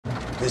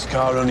This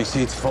car only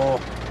seats 4.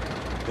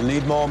 You'll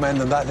need more men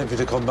than that if you're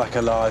to come back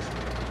alive.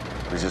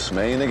 It's just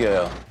me and a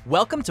girl.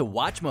 Welcome to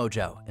Watch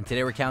Mojo, and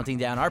today we're counting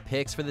down our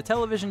picks for the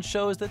television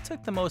shows that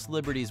took the most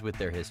liberties with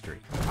their history.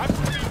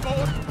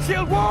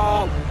 Shield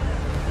wall!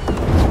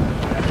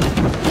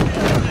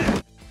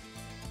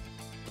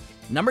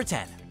 Number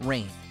 10,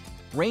 Reign.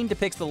 Reign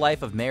depicts the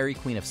life of Mary,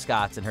 Queen of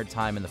Scots, and her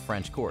time in the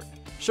French court.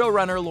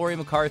 Showrunner Laurie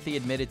McCarthy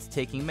admitted to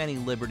taking many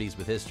liberties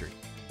with history.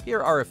 Here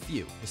are a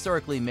few.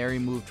 Historically, Mary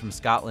moved from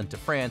Scotland to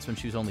France when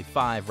she was only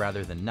 5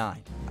 rather than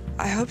 9.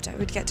 I hoped I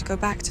would get to go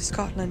back to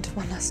Scotland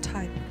one last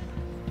time.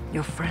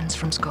 Your friends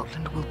from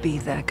Scotland will be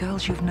there,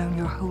 girls you've known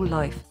your whole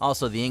life.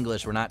 Also, the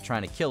English were not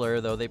trying to kill her,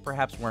 though they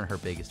perhaps weren't her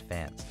biggest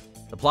fans.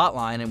 The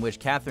plotline in which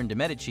Catherine de'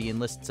 Medici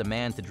enlists a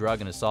man to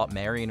drug and assault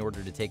Mary in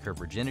order to take her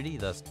virginity,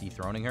 thus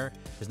dethroning her,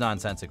 is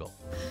nonsensical.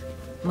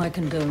 My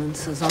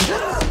condolences on...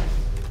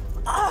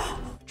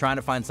 Trying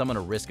to find someone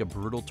to risk a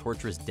brutal,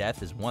 torturous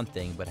death is one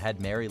thing, but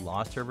had Mary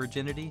lost her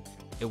virginity,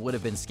 it would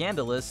have been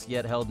scandalous,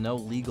 yet held no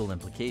legal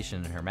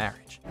implication in her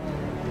marriage.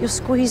 You're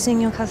squeezing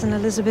your cousin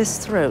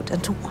Elizabeth's throat,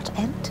 and to what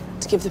end?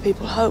 To give the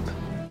people hope.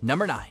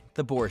 Number 9,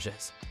 The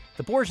Borgias.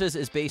 The Borgias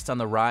is based on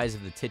the rise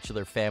of the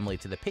titular family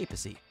to the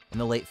papacy in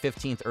the late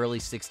 15th, early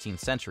 16th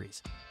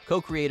centuries.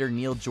 Co-creator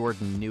Neil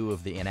Jordan knew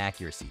of the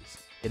inaccuracies.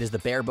 It is the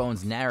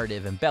bare-bones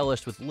narrative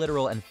embellished with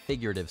literal and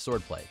figurative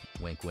swordplay,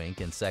 wink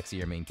wink, and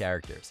sexier main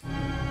characters.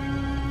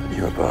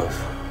 You are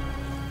both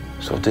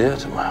so dear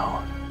to my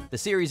heart. The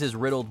series is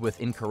riddled with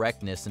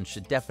incorrectness and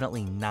should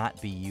definitely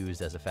not be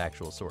used as a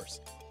factual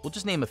source. We'll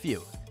just name a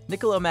few.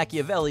 Niccolo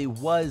Machiavelli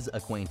was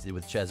acquainted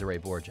with Cesare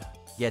Borgia,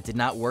 yet did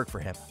not work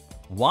for him.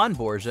 Juan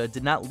Borgia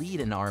did not lead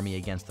an army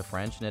against the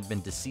French and had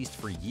been deceased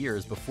for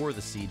years before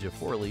the siege of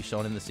Forlì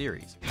shown in the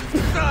series.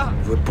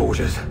 We're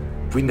Borgias.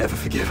 We never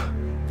forgive.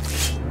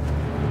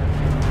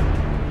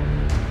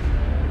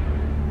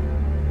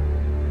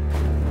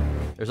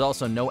 There's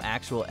also no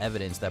actual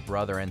evidence that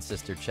brother and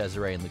sister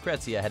Cesare and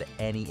Lucrezia had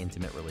any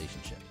intimate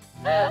relationship.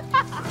 Can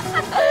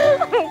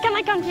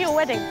I come to your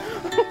wedding?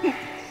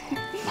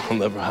 I'll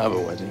never have a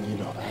wedding, you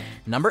know that.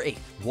 Number 8,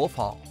 Wolf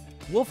Hall.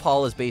 Wolf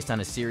Hall is based on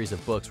a series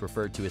of books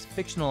referred to as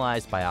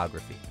fictionalized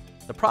biography.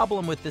 The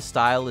problem with this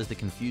style is the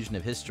confusion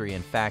of history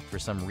and fact for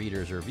some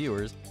readers or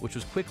viewers, which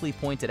was quickly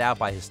pointed out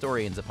by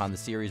historians upon the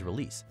series'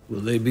 release.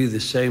 Will they be the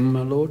same,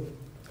 my lord?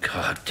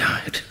 God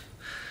damn it.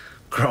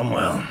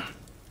 Cromwell.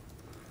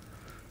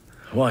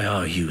 Why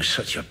are you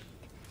such a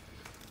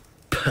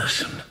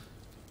person?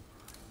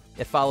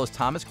 It follows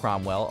Thomas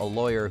Cromwell, a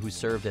lawyer who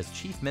served as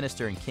chief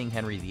minister in King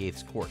Henry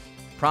VIII's court.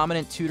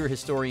 Prominent Tudor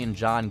historian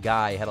John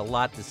Guy had a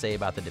lot to say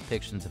about the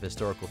depictions of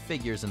historical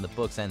figures in the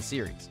books and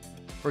series.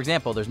 For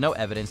example, there's no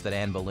evidence that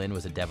Anne Boleyn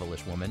was a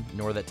devilish woman,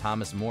 nor that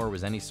Thomas More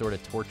was any sort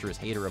of torturous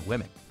hater of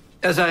women.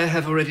 As I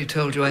have already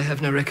told you, I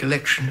have no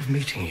recollection of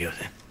meeting you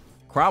then.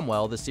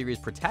 Cromwell, the series'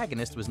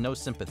 protagonist, was no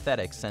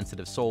sympathetic,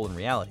 sensitive soul in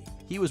reality.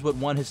 He was what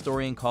one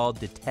historian called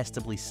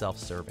detestably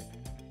self-serving.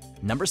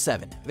 Number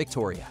 7,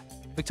 Victoria.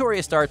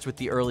 Victoria starts with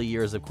the early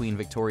years of Queen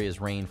Victoria's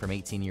reign from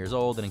 18 years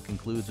old and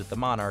concludes with the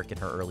monarch in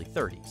her early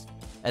 30s.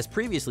 As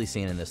previously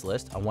seen in this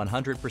list, a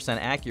 100%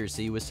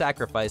 accuracy was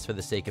sacrificed for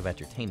the sake of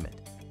entertainment.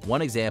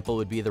 One example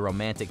would be the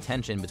romantic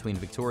tension between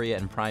Victoria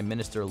and Prime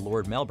Minister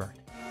Lord Melbourne.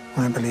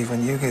 I believe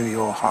when you give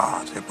your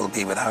heart, it will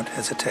be without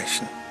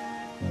hesitation.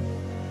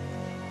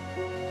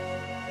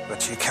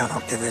 But you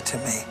cannot give it to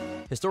me.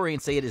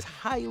 Historians say it is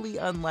highly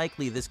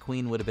unlikely this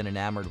queen would have been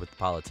enamored with the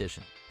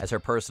politician, as her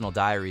personal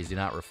diaries do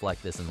not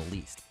reflect this in the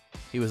least.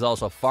 He was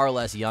also far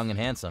less young and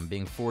handsome,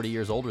 being 40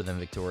 years older than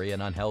Victoria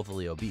and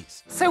unhealthily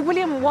obese. So,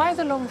 William, why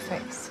the long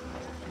face?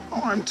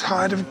 Oh, I'm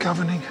tired of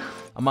governing.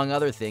 Among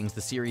other things,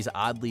 the series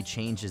oddly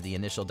changes the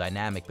initial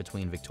dynamic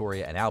between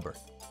Victoria and Albert.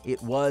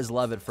 It was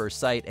love at first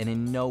sight and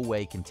in no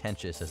way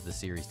contentious as the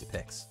series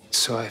depicts.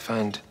 So I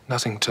find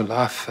nothing to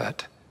laugh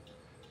at,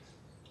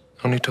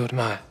 only to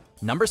admire.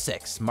 Number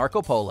 6,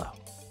 Marco Polo.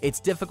 It's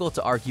difficult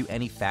to argue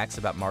any facts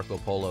about Marco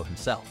Polo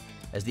himself,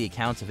 as the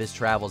accounts of his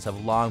travels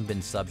have long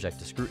been subject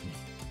to scrutiny.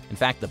 In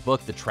fact, the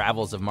book The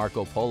Travels of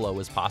Marco Polo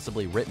was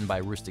possibly written by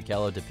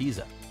Rustichello de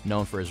Pisa,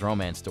 known for his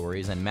romance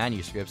stories, and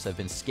manuscripts have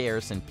been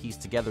scarce and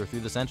pieced together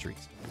through the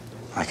centuries.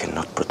 I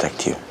cannot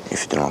protect you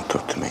if you do not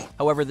talk to me.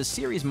 However, the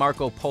series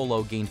Marco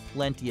Polo gained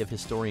plenty of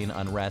historian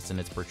unrest in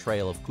its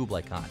portrayal of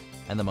Kublai Khan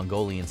and the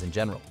Mongolians in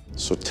general.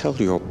 So tell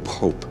your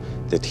Pope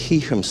that he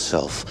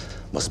himself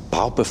must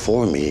bow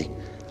before me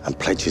and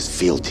pledge his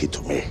fealty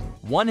to me.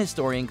 One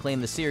historian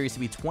claimed the series to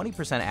be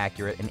 20%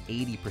 accurate and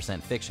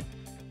 80% fiction.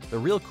 The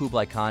real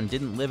Kublai Khan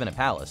didn't live in a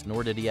palace,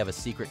 nor did he have a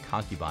secret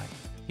concubine.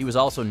 He was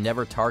also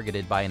never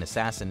targeted by an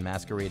assassin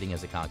masquerading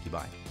as a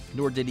concubine,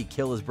 nor did he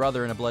kill his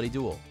brother in a bloody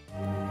duel.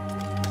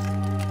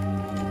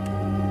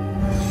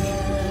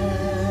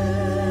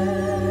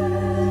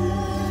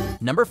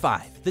 Number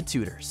 5, The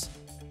Tudors.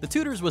 The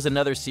Tudors was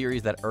another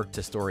series that irked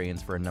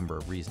historians for a number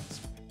of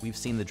reasons. We've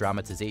seen the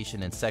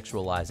dramatization and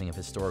sexualizing of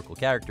historical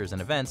characters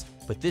and events,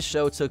 but this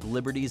show took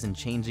liberties in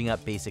changing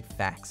up basic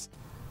facts.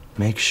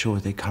 Make sure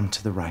they come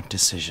to the right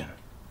decision.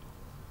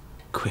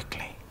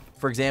 Quickly.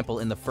 For example,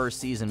 in the first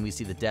season, we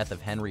see the death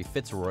of Henry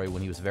Fitzroy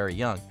when he was very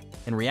young.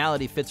 In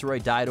reality, Fitzroy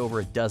died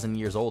over a dozen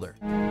years older.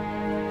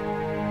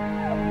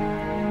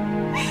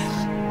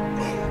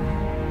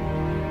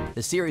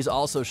 The series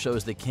also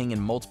shows the king in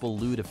multiple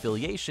lewd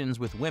affiliations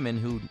with women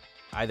who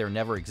either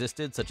never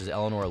existed, such as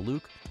Eleanor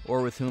Luke,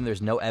 or with whom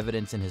there's no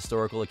evidence in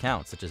historical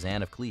accounts, such as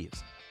Anne of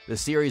Cleves. The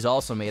series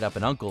also made up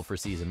an uncle for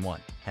Season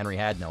 1. Henry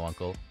had no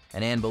uncle,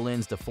 and Anne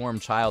Boleyn's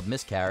deformed child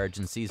miscarriage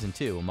in Season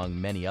 2,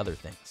 among many other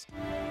things.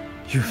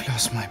 You've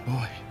lost my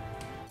boy.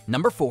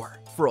 Number 4.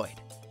 Freud.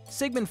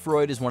 Sigmund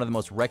Freud is one of the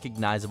most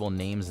recognizable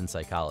names in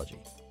psychology.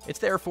 It's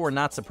therefore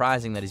not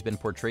surprising that he's been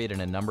portrayed in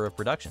a number of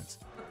productions.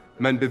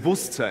 Mein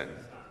Bewusstsein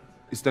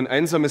ist ein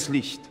einsames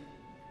Licht,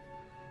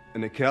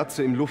 eine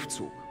Kerze im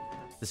Luftzug.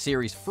 The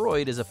series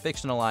Freud is a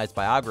fictionalized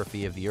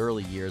biography of the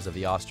early years of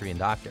the Austrian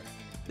doctor.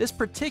 This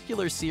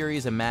particular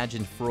series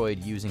imagined Freud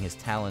using his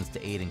talents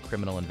to aid in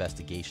criminal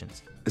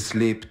investigations. Es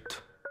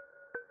lebt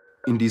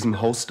in diesem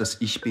Haus, das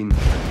ich bin.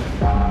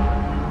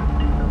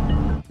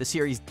 The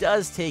series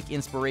does take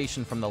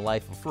inspiration from the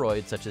life of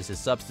Freud, such as his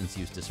substance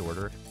use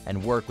disorder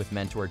and work with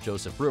mentor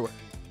Joseph Breuer.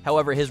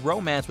 However, his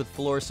romance with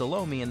Fleur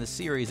Salome in the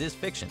series is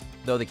fiction,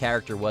 though the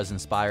character was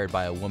inspired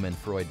by a woman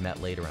Freud met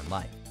later in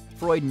life.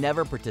 Freud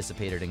never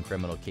participated in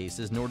criminal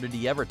cases, nor did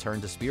he ever turn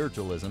to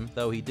spiritualism,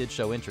 though he did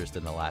show interest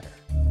in the latter.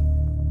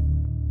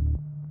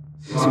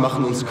 Sie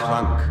machen uns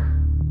krank.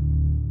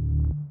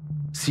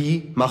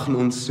 Sie machen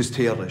uns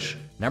hysterisch.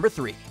 Number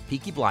 3.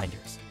 Peaky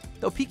Blinders.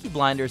 Though Peaky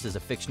Blinders is a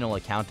fictional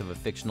account of a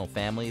fictional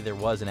family, there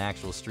was an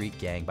actual street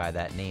gang by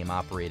that name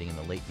operating in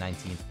the late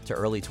 19th to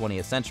early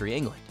 20th century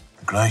England.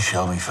 The Grey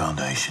Shelby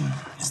Foundation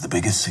is the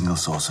biggest single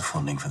source of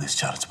funding for this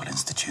charitable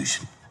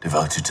institution,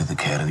 devoted to the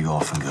care of the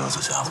orphan girls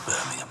of South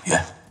Birmingham,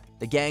 yeah?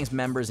 The gang's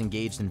members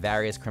engaged in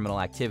various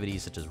criminal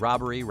activities such as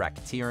robbery,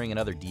 racketeering, and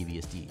other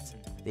devious deeds.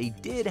 They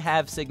did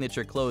have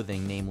signature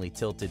clothing, namely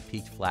tilted,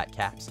 peaked flat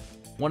caps.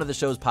 One of the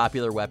show's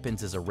popular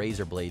weapons is a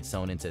razor blade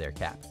sewn into their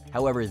cap.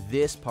 However,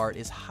 this part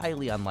is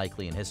highly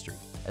unlikely in history,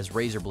 as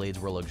razor blades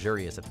were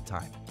luxurious at the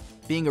time,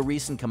 being a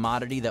recent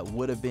commodity that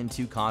would have been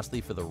too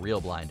costly for the real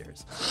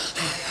blinders.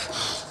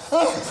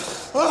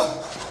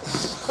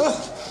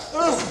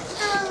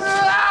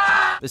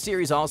 The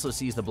series also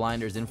sees the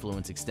Blinders'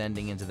 influence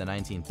extending into the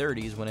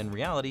 1930s, when in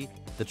reality,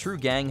 the true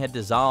gang had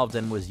dissolved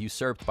and was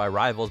usurped by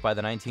rivals by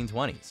the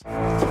 1920s.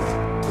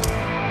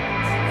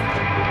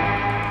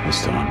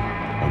 This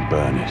time, I'll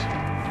burn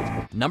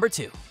it. Number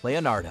 2.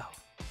 Leonardo.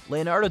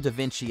 Leonardo da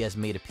Vinci has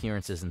made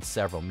appearances in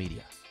several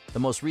media. The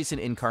most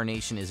recent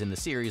incarnation is in the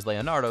series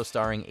Leonardo,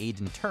 starring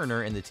Aidan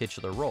Turner in the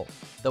titular role.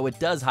 Though it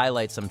does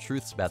highlight some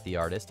truths about the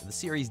artist, the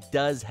series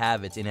does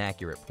have its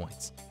inaccurate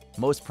points.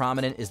 Most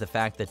prominent is the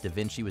fact that Da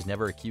Vinci was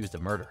never accused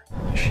of murder.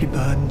 She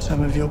burned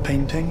some of your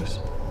paintings?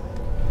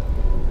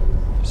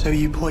 So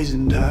you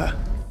poisoned her?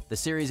 The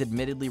series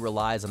admittedly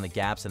relies on the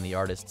gaps in the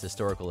artist's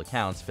historical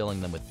accounts,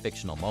 filling them with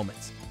fictional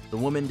moments. The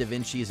woman Da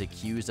Vinci is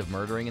accused of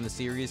murdering in the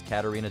series,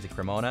 Caterina di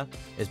Cremona,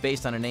 is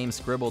based on a name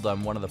scribbled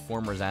on one of the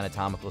former's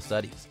anatomical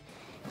studies.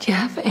 Do you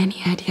have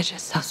any idea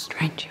just how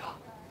strange you are?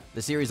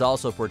 The series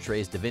also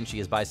portrays Da Vinci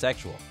as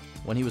bisexual,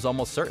 when he was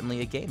almost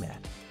certainly a gay man.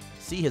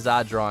 See his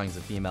odd drawings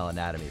of female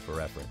anatomy for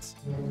reference.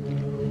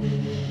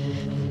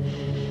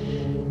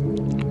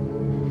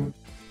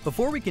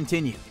 Before we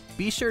continue,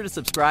 be sure to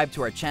subscribe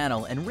to our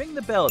channel and ring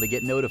the bell to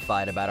get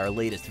notified about our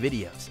latest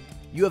videos.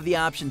 You have the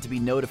option to be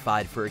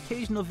notified for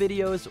occasional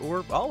videos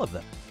or all of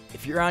them.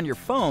 If you're on your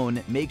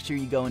phone, make sure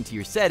you go into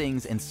your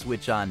settings and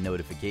switch on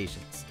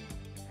notifications.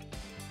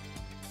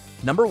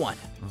 Number 1.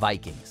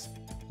 Vikings.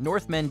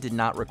 Northmen did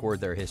not record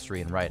their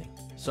history in writing,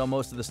 so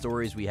most of the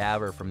stories we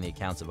have are from the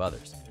accounts of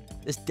others.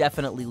 This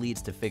definitely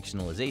leads to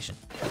fictionalization.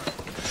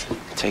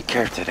 Take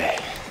care today.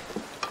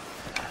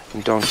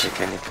 And don't take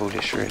any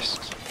foolish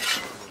risks.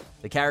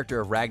 The character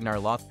of Ragnar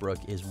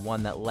Lothbrok is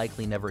one that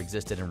likely never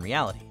existed in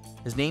reality.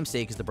 His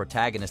namesake is the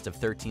protagonist of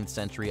 13th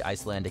century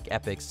Icelandic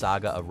epic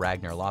Saga of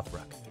Ragnar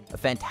Lothbrok, a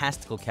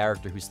fantastical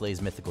character who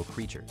slays mythical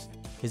creatures.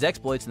 His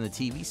exploits in the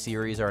TV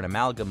series are an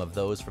amalgam of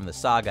those from the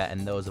saga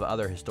and those of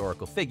other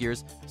historical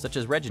figures, such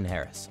as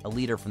Reginharis, a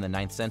leader from the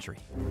 9th century.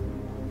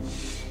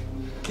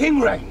 King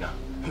Ragnar.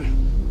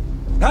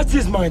 That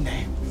is my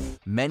name.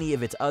 Many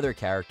of its other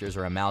characters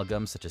are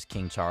amalgams, such as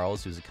King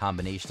Charles, who's a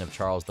combination of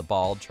Charles the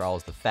Bald,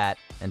 Charles the Fat,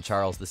 and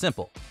Charles the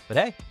Simple. But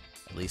hey,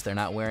 at least they're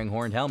not wearing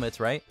horned helmets,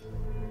 right?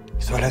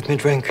 So let me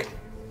drink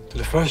to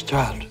the first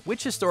child.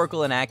 Which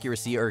historical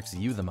inaccuracy irks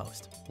you the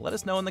most? Let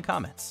us know in the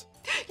comments.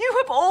 You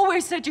have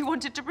always said you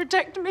wanted to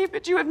protect me,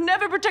 but you have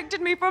never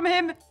protected me from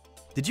him.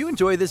 Did you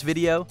enjoy this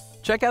video?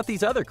 Check out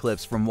these other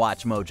clips from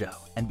WatchMojo,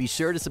 and be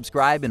sure to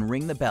subscribe and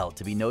ring the bell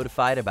to be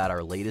notified about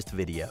our latest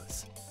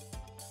videos.